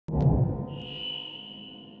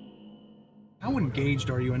How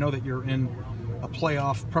engaged are you? I know that you're in a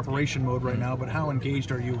playoff preparation mode right now, but how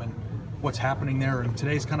engaged are you in what's happening there? And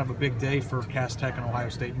today's kind of a big day for Cass Tech and Ohio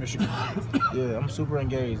State, Michigan. Yeah, I'm super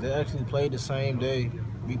engaged. They actually played the same day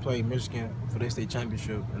we played Michigan for their state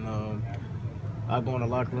championship. And I go in the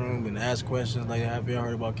locker room and ask questions like, have you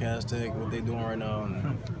heard about Cass Tech, what they doing right now?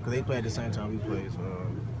 Because they play at the same time we play. So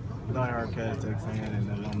I'm a Cass Tech fan and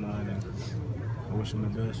alumni, and I wish them the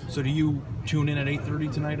best. So do you tune in at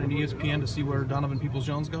 8:30 tonight on ESPN to see where Donovan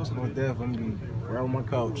Peoples-Jones goes? Most definitely, I'm going to be right on my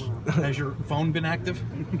couch. Has your phone been active?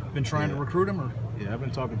 Been trying to recruit him? Or? Yeah, I've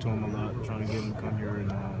been talking to him a lot, trying to get him to come here,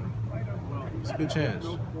 and it's a good chance.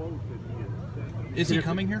 Is he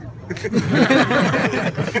coming here?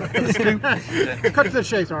 Cut to the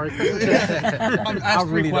chase, Ari. I asked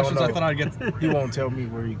three questions. I thought I'd get. He won't tell me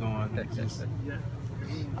where he's going.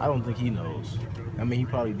 I don't think he knows. I mean, he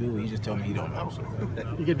probably do. He just told me he don't know. So.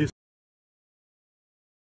 You could do